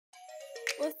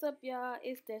What's up, y'all?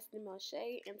 It's Destiny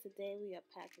Moche, and today we are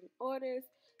packing orders.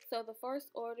 So the first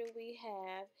order we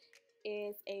have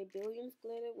is a Billions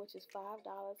glitter, which is $5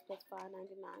 plus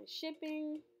 $5.99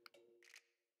 shipping.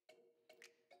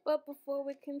 But before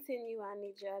we continue, I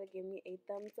need y'all to give me a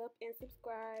thumbs up and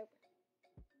subscribe.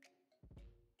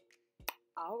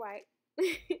 All right.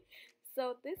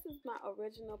 So this is my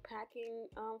original packing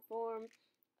form.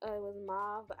 It was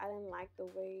mauve, but I didn't like the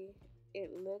way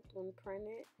it looked when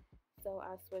printed, so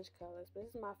I switched colors. But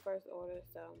this is my first order,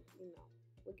 so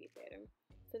we'll get better.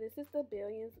 So this is the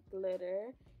Billions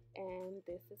glitter, and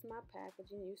this is my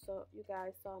packaging. You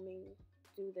guys saw me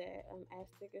do that. Add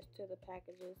stickers to the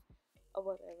packages or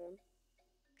whatever.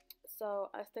 So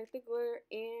I stick the glitter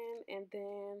in, and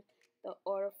then the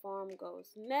order form goes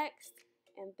next,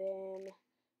 and then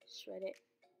shredded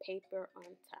paper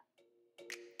on top.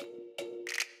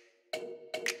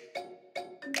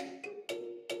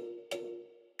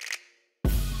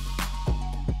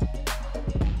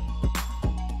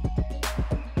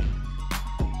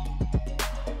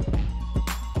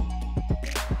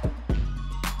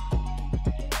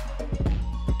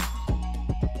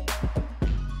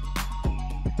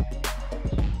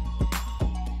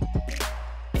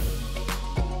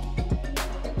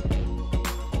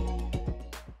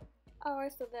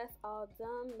 Alright, so that's all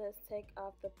done. Let's take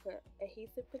off the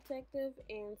adhesive protective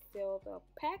and seal the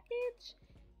package.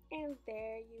 And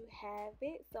there you have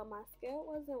it. So my scale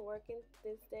wasn't working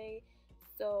this day,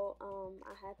 so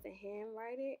I had to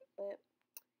handwrite it, but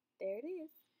there it is.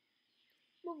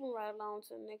 Moving right along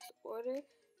to the next order.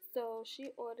 So she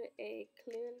ordered a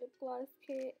clear lip gloss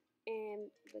kit, and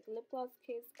the lip gloss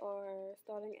kits are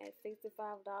starting at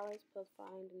 $65 plus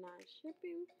 $5.99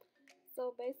 shipping.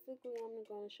 So basically, I'm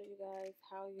going to show you guys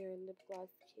how your lip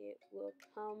gloss kit will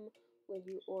come when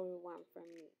you order one from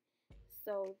me.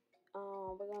 So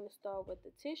we're going to start with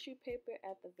the tissue paper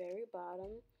at the very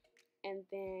bottom, and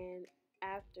then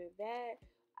after that,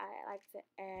 I like to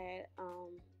add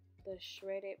the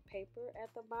shredded paper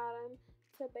at the bottom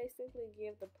to basically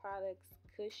give the products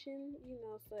cushion,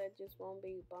 so it just won't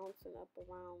be bouncing up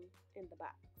around in the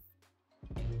box.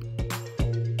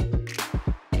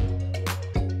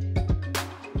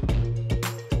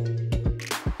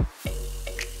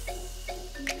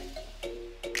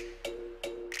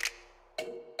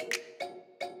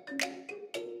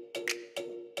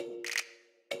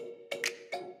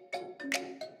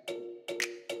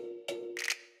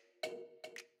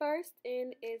 First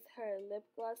in is her lip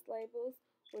gloss labels.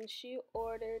 When she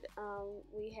ordered,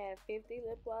 we had 50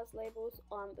 lip gloss labels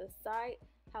on the site.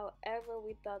 However,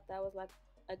 we thought that was like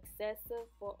excessive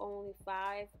for only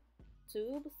 5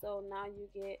 tubes. So now you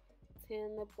get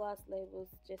 10 lip gloss labels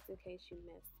just in case you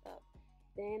messed up.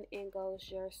 Then in goes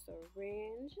your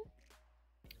syringe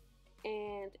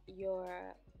and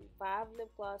your 5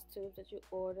 lip gloss tubes that you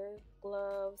ordered,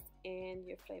 gloves, and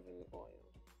your flavoring oil.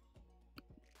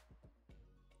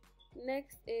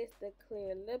 Next is the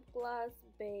clear lip gloss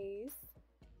base,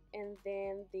 and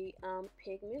then the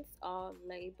pigments all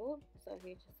labeled. So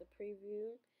here's just a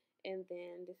preview, and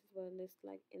then this is what it looks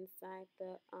like inside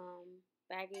the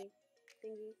baggy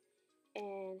thingy.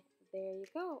 And there you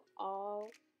go. All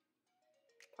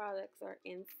products are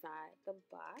inside the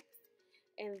box.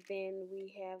 And then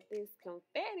we have this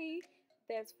confetti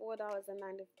that's $4.39,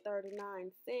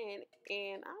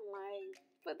 and I'm like,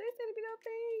 for this it'll be no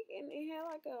thing, and it had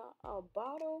like a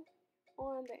bottle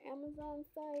on the Amazon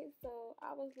site. So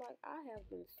I was like, I have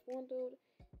been swindled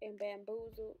and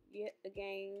bamboozled yet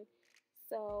again.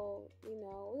 So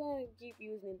we're gonna keep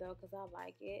using it though because I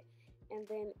like it. And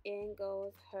then in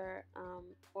goes her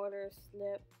order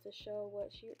slip to show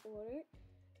what she ordered.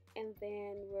 And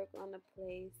then we're gonna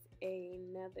place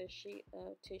another sheet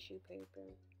of tissue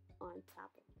paper on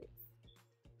top of this.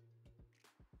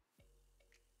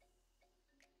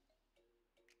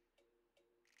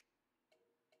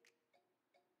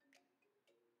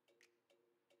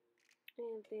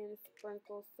 And then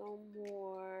sprinkle some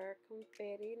more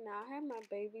confetti. Now I have my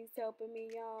babies helping me,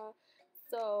 y'all.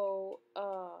 So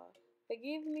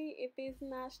forgive me if it's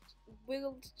not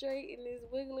wiggled straight and it's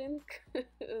wiggling,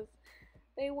 because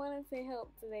they wanted to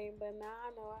help today, but now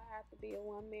I know I have to be a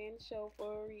one-man show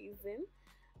for a reason.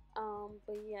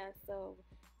 But yeah, so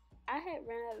I had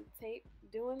run out of tape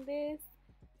doing this,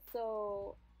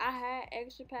 so I had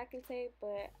extra packing tape,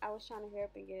 but I was trying to hurry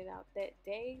up and get it out that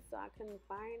day, so I couldn't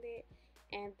find it.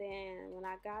 And then when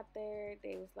I got there,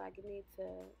 they was like, you need to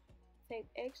tape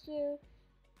extra.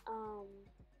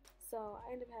 So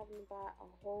I ended up having to buy a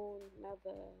whole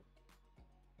nother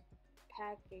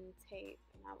packing tape,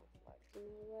 and I was like, you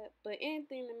know what? But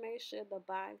anything to make sure the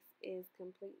box is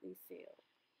completely sealed.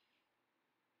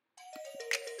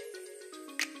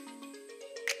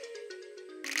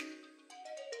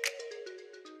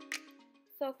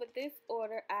 So for this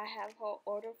order, I have her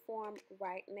order form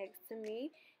right next to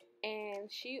me, and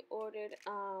she ordered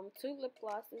two lip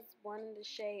glosses, one in the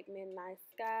shade Midnight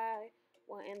Sky,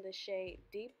 one in the shade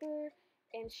Deeper,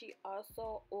 and she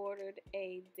also ordered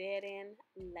a dead end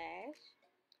lash.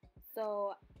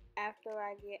 So after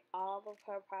I get all of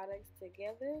her products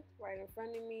together right in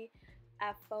front of me,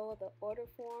 I fold the order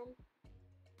form,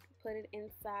 put it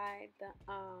inside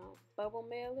the bubble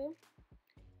mailer,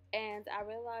 and I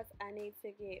realized I need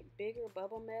to get bigger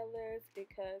bubble mailers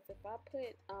because if I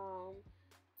put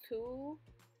two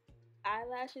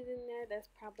eyelashes in there, that's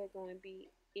probably going to be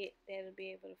it that'll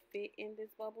be able to fit in this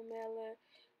bubble mailer.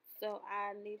 So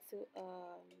I need to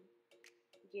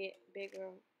get bigger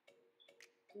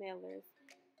mailers.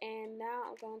 And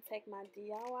now I'm going to take my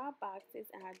DIY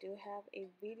boxes, and I do have a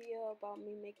video about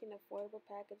me making affordable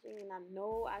packaging, and I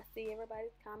know I see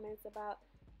everybody's comments about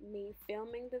me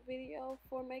filming the video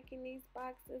for making these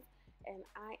boxes, and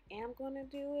I am going to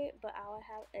do it, but I will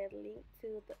have a link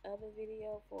to the other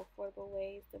video for affordable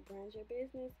ways to brand your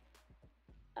business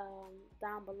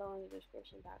down below in the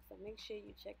description box, so make sure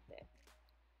you check that.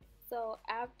 So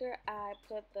after I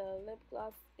put the lip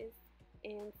glosses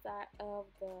inside of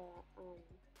the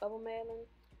bubble mailing,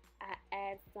 I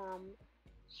add some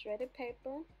shredded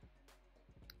paper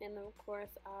and of course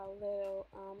our little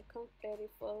confetti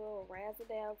for a little razzle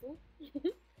dazzle.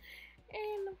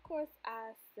 And of course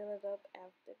I seal it up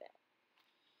after that.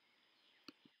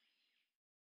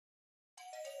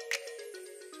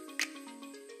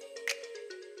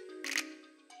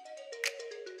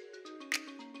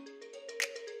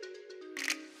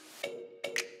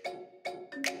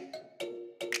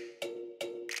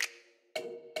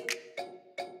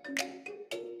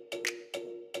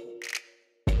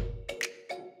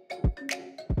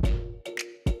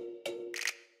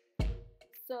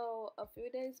 So a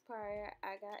few days prior,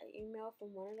 I got an email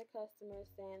from one of the customers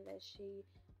saying that she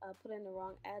put in the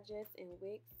wrong address in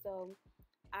Wix. So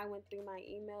I went through my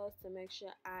emails to make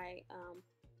sure I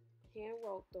hand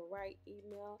wrote the right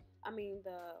email. I mean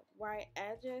the right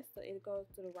address, so it goes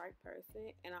to the right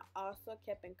person. And I also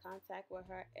kept in contact with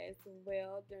her as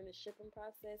well during the shipping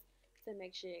process to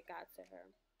make sure it got to her.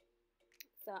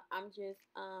 So I'm just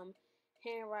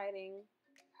handwriting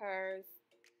hers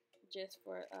just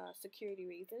for security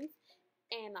reasons.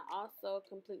 And I also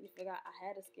completely forgot I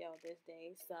had a scale this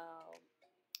day, so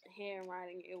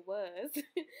handwriting it was.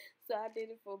 So I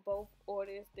did it for both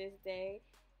orders this day,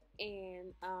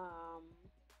 and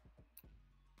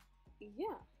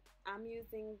yeah, I'm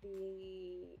using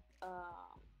the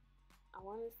I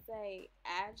want to say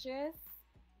address,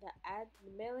 the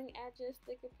mailing address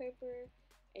sticker paper,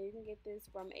 and you can get this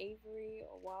from Avery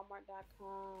or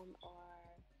Walmart.com or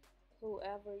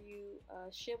whoever you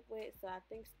ship with. So I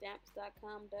think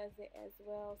stamps.com does it as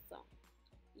well. So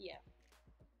yeah.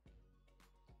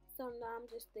 So now I'm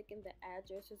just sticking the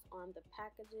addresses on the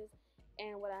packages.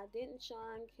 And what I didn't show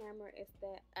on camera is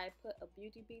that I put a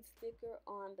Beauty Beat sticker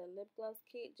on the lip gloss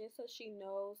kit just so she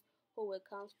knows who it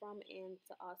comes from and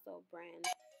to also brand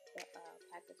the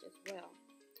package as well.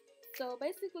 So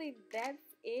basically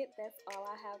that's it. That's all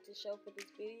I have to show for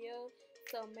this video.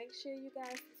 So make sure you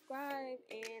guys subscribe,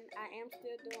 and I am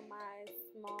still doing my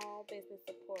small business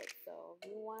support. So if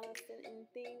you want to send in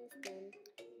things, then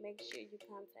make sure you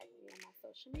contact me on my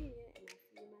social media, and I'll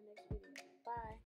see you in my